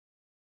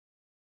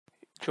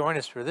Join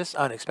us for this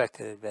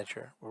unexpected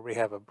adventure where we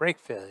have a brake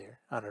failure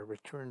on a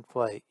return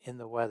flight in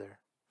the weather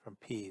from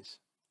Pease.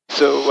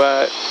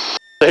 So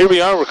here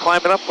we are, we're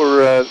climbing up,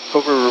 we're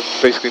over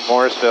basically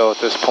Morrisville at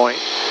this point.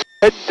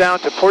 Heading down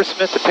to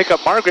Portsmouth to pick up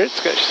Margaret.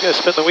 She's going to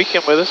spend the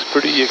weekend with us,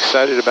 pretty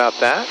excited about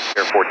that.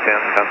 Airport 10,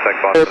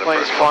 contact Boston.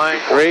 Airplane's flying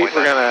great,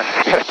 we're going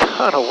to get a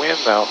ton of wind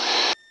though.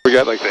 We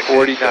got like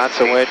 40 knots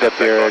of wind up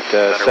here at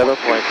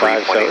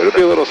 7.5, so it'll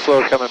be a little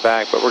slow coming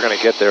back, but we're going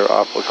to get there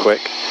awfully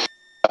quick.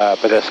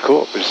 But that's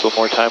cool. Just a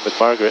little more time with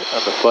Margaret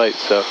on the flight.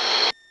 So,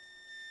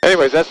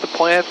 anyways, that's the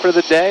plan for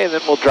the day, and then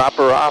we'll drop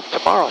her off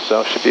tomorrow.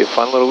 So, it should be a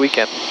fun little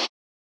weekend.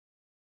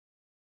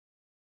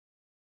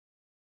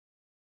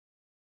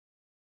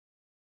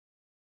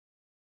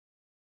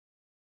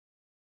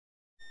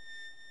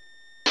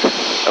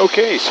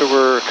 Okay, so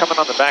we're coming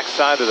on the back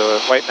side of the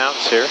White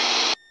Mountains here.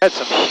 Had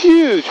some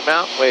huge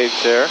mountain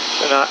waves there.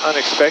 They're not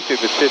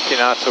unexpected with 50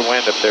 knots of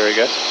wind up there, I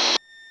guess.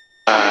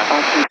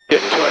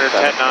 Getting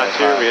 210 knots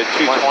here. We had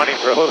 220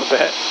 for a little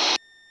bit.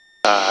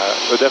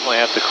 We'll definitely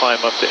have to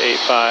climb up to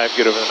 8.5,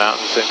 get over the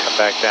mountains, then come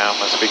back down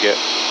once we get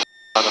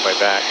on the way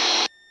back.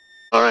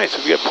 All right, so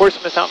we got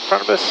Portsmouth out in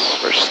front of us.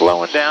 We're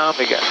slowing down.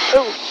 We got,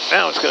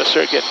 now it's going to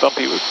start getting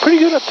bumpy. We're pretty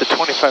good up to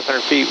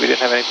 2,500 feet. We didn't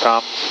have any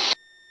problems.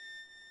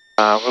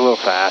 We're a little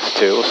fast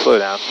too. We'll slow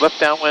down. Left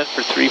downwind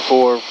for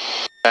 3-4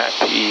 at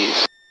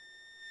Pease.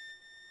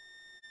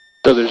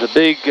 So there's a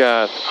big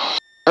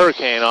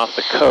hurricane off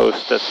the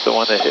coast. That's the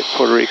one that hit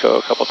Puerto Rico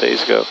a couple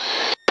days ago.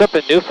 It's up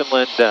in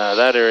Newfoundland,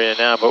 that area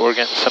now, but we're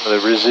getting some of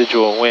the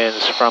residual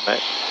winds from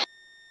it.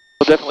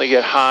 We'll definitely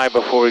get high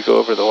before we go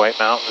over the White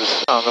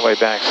Mountains on the way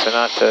back, so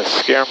not to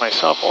scare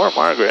myself or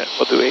Margaret,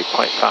 we'll do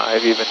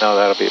 8.5, even though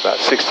that'll be about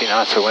 60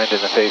 knots of wind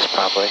in the face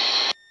probably.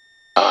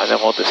 And then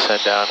we'll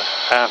descend down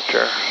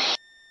after.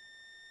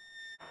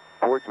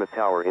 Portsmouth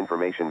Tower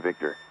information,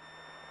 Victor.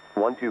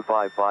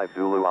 1255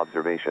 Zulu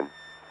observation.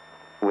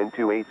 Wind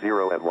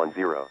 280 at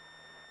 10.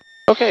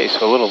 Okay,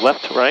 so a little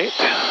left to right.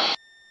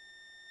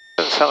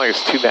 Doesn't sound like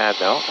it's too bad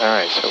though.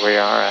 Alright, so we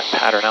are at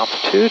pattern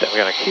altitude and we're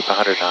going to keep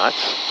 100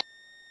 knots.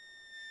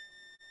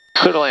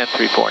 Clear to land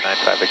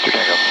 3495 Victor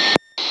Tango.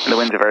 The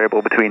winds are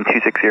variable between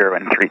 260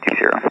 and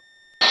 320.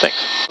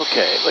 Thanks.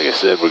 Okay, like I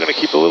said, we're going to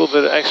keep a little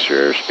bit of extra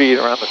airspeed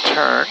around the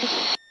turn.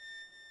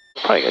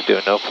 Probably going to do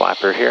a no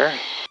flapper here.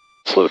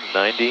 Slow to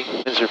 90.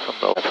 Winds are from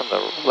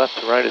the left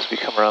to right as we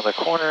come around the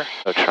corner.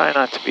 So try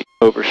not to be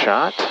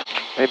overshot.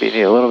 Maybe you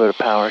need a little bit of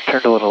power.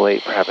 Turned a little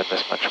late for having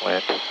this much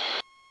wind.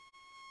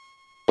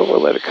 But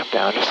we'll let it come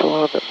down just a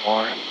little bit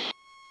more.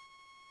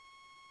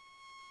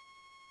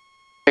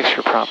 Make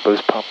sure prompt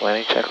boost pump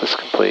landing checklist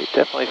complete.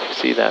 Definitely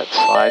see that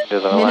slide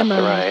to the left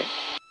to right.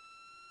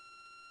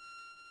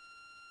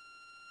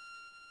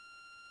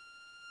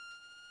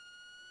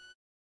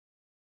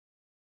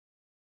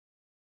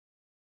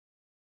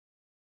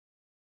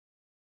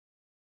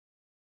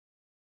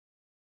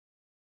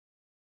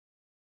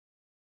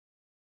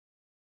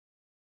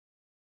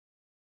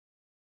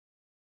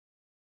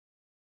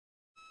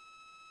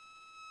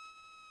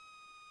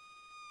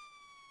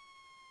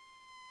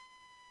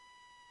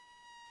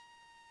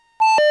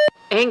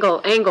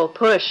 Angle,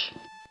 push.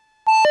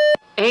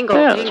 Angle,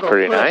 yeah, angle, that's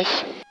pretty push.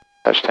 nice.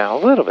 Touched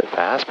down a little bit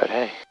fast, but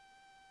hey,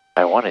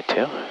 I wanted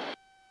to.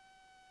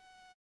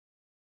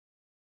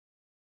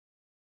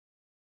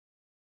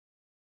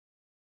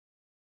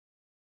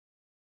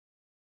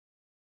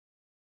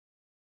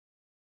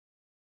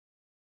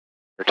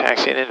 We're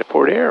taxiing into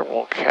Port Air.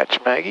 We'll catch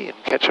Maggie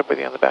and catch up with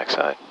you on the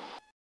backside.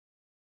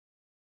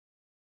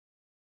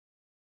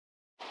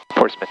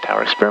 Portsmouth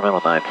Tower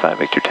Experimental 95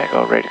 Victor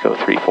Tango, ready to go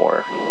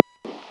 3-4.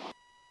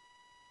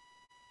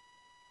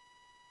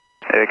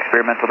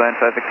 Experimental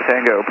 95 Victor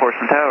Tango,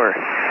 Portsmouth Tower.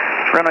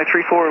 Runway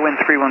 34, wind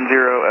 310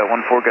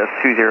 at 14 gust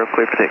 20, clear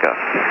for takeoff.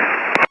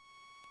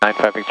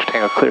 95 Victor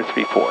Tango, clear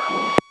 3-4.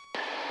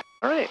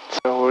 Alright,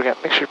 so we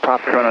got mixture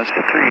prop. Runway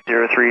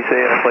 303,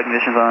 say flight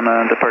conditions on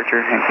departure,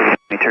 including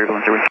any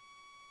turbulence or wind.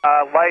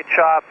 Light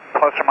chop,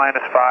 plus or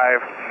minus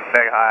 5,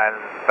 mega high,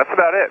 that's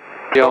about it.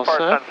 You So all far,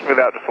 set? it's smooth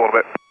out just a little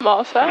bit. I'm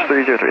all set.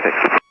 303,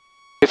 thanks.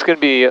 It's going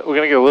to be, we're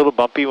going to get a little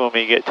bumpy when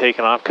we get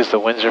taken off because the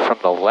winds are from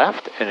the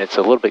left and it's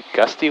a little bit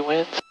gusty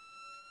winds.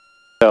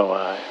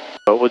 So,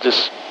 but we'll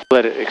just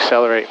let it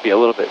accelerate and be a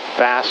little bit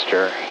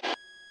faster.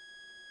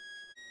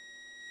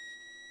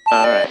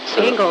 Alright,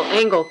 so.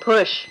 Angle,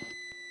 push.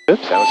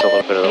 Oops, that was a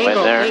little bit of the wind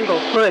there. Angle,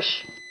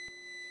 push.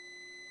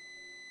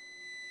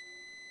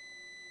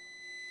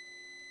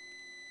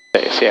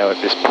 Okay, see how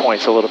it just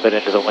points a little bit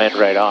into the wind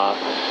right off.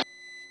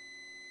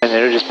 And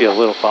then it'll just be a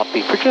little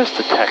bumpy for just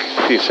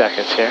a few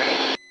seconds here.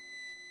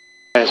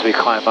 As we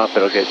climb up,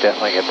 it'll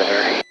definitely get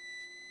better.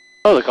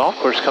 Oh, the golf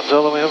course comes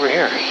all the way over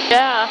here.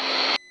 Yeah.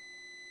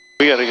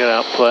 We gotta get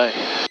out and play,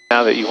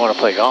 now that you want to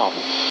play golf.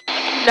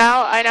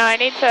 Now, I know, I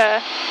need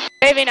to,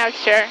 maybe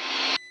next year.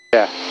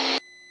 Yeah.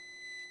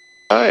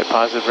 Alright,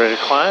 positive, ready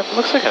to climb.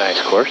 Looks like a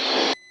nice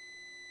course.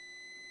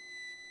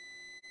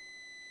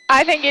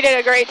 I think you did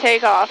a great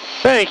takeoff.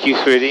 Thank you,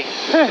 sweetie.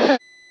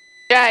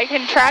 Yeah, I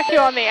can track you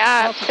on the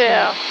app, too.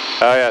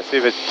 Oh yeah,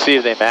 see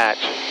if they match.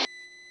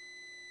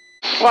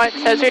 What,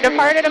 it says we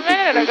departed a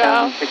minute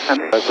ago.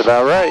 That's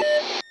about right.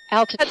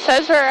 Altitude. It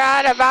says we're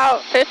at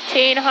about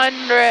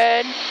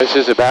 1,500. This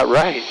is about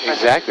right.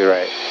 Exactly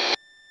right.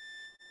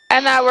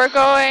 And that we're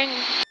going,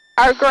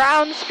 our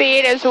ground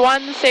speed is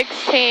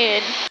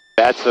 116.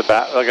 That's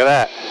about, look at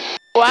that.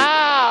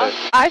 Wow.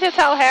 I should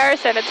tell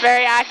Harrison, it's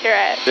very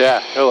accurate.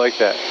 Yeah, he'll like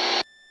that.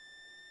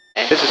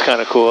 This is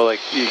kind of cool.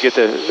 Like, you get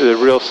the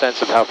real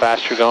sense of how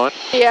fast you're going.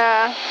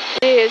 Yeah,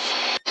 jeez.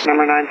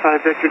 Number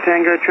 95 Victor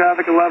Tango,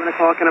 traffic 11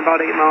 o'clock and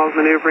about 8 miles,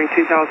 maneuvering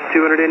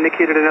 2,200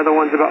 indicated, another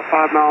one's about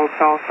 5 miles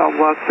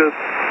south-southwest of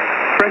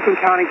Franklin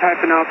County,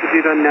 type and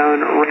altitude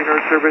unknown,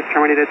 radar service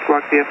terminated,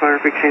 SWAC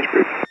VFI, exchange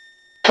group.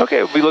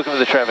 Okay, we'll be looking for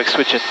the traffic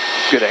switching.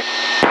 Good day.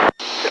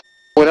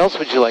 What else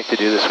would you like to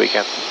do this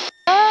weekend?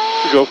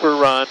 Go for a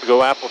run,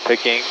 go apple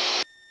picking.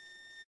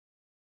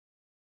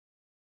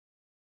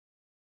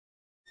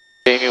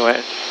 Jamie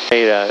went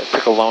and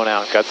took a loan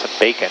out and got some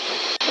bacon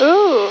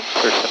Ooh.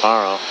 for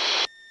tomorrow.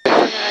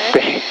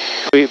 Okay.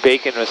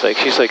 Bacon was like,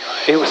 she's like,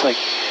 it was like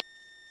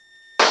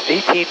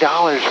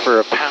 $18 for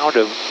a pound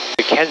of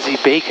Mackenzie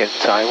bacon,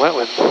 so I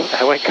went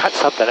and got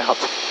something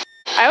else.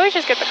 I always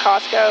just get the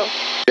Costco.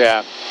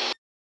 Yeah.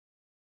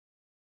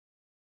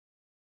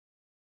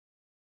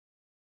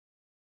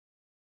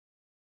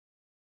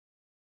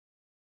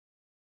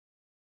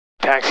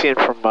 Taxiing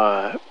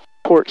from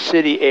Port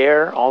City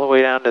Air all the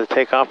way down to the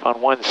takeoff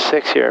on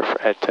 16 here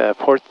at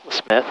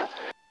Portsmouth.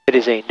 It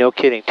is a no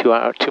kidding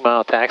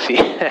 2-mile taxi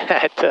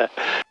at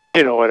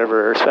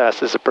whatever, as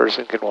fast as a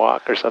person can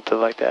walk or something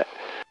like that.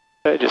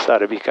 I just thought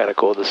it'd be kind of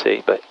cool to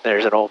see, but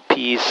there's an old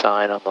peas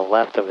sign on the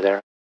left over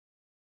there.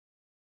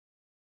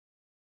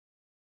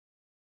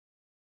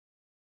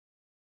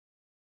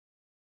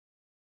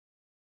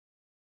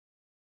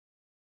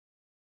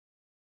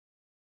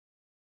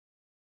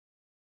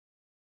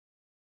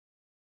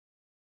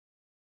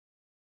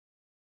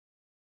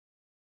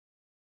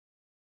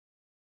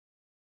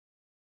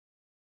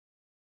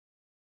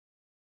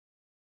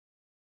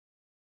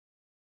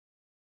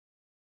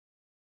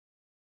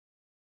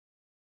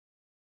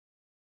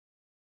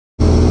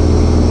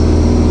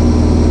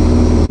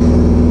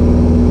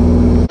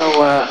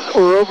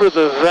 We're over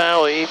the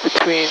valley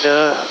between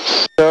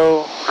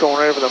Stowe, going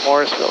right over the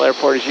Morrisville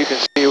Airport. As you can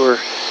see, we're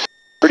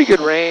pretty good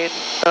rain.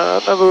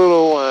 Another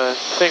little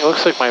thing,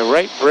 looks like my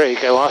right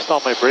brake. I lost all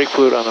my brake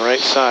fluid on the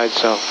right side,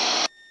 so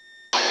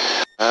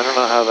I don't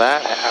know how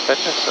that happened.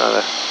 It's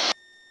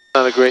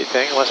not a great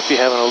thing. Must be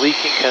having a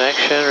leaking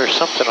connection or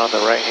something on the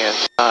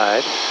right-hand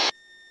side.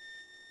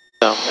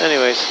 So,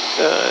 anyways,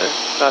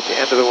 not the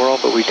end of the world,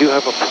 but we do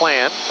have a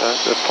plan.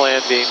 The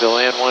plan being to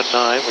land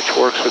 19, which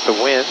works with the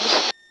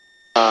winds.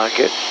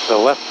 Get the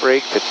left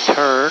brake to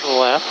turn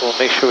left. We'll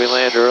make sure we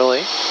land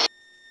early.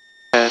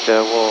 And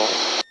we're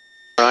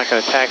not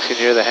going to taxi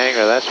near the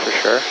hangar, that's for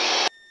sure.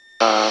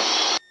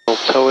 We'll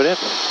tow it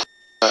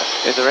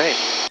in the rain.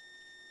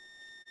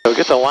 So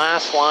get the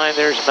last line.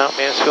 There's Mount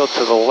Mansfield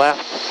to the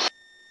left.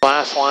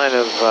 Last line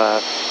of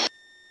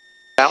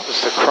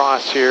mountains to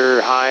cross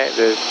here.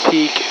 The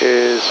peak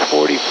is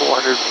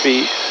 4,400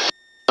 feet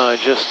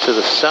just to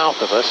the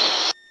south of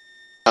us.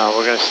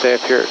 We're going to stay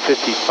up here at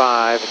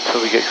 55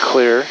 until we get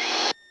clear,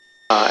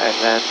 and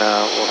then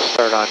we'll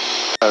start on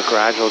a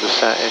gradual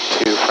descent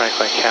into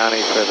Franklin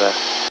County for the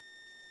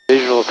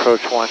visual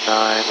approach 19.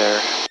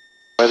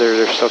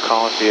 They're still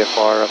calling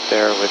VFR up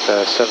there with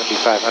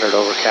 7,500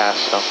 overcast,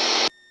 so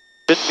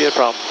shouldn't be a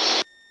problem.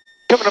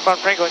 Coming up on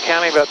Franklin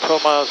County, about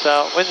 12 miles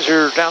out. Winds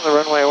are down the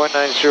runway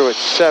 190 at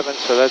 7,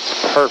 so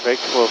that's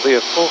perfect. We'll be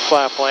a full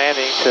flap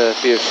landing to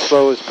be as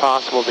slow as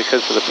possible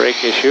because of the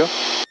brake issue.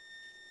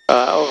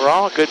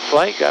 Overall, a good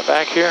flight. Got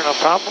back here, no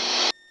problem.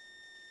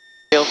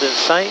 Field in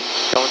sight,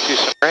 going through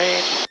some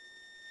rain.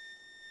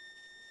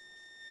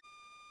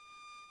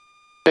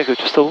 May go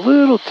just a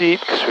little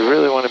deep because we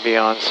really want to be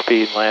on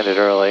speed and landed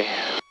early.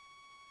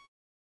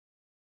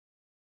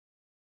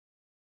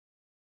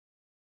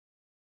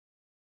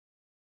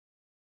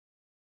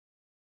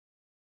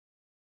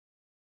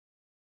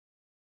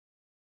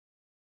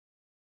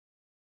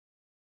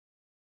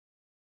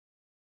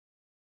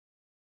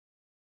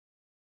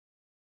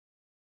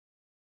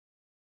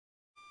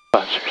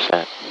 Bucks are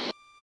set.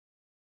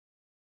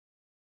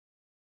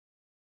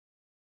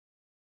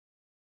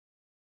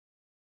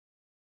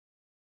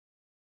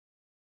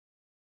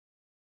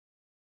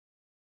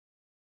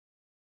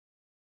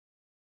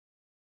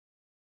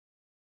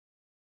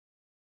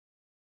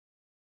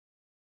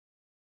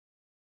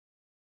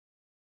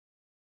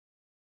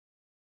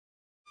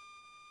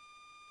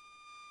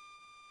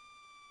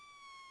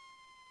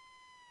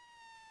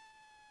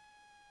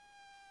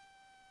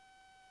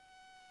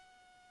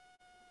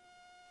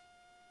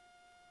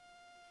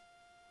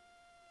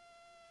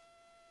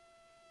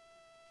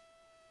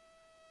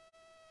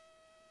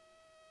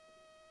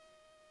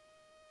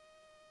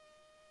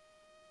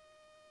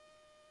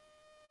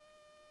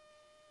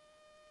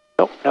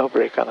 Nope, no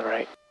brake on the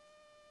right.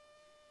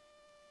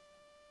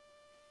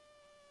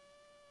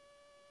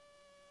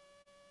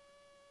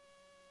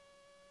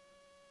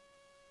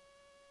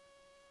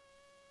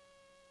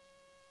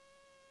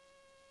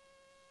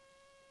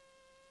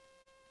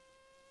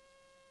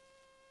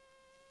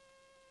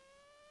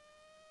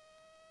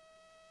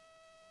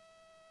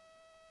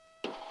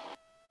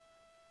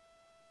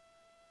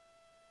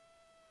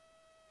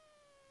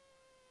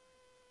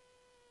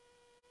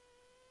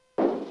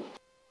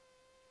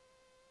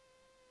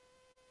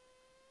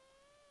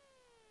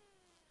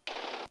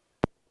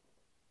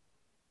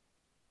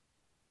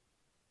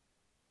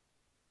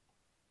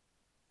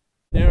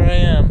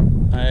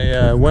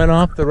 went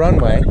off the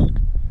runway.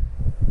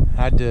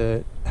 Had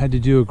to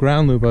do a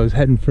ground loop. I was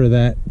heading for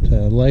that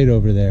light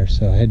over there,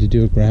 so I had to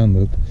do a ground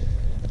loop.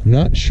 I'm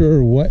not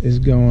sure what is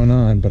going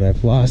on, but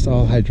I've lost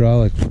all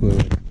hydraulic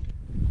fluid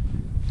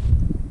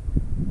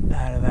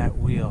out of that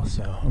wheel,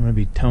 so I'm going to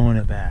be towing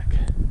it back.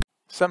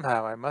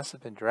 Somehow I must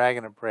have been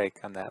dragging a brake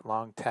on that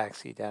long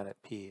taxi down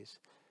at Pease.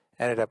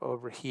 Ended up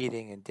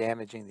overheating and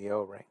damaging the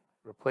O-ring.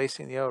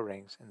 Replacing the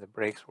O-rings and the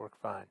brakes work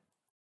fine.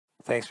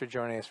 Thanks for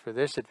joining us for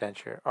this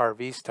adventure,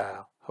 RV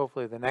style.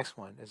 Hopefully the next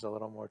one is a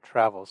little more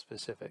travel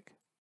specific.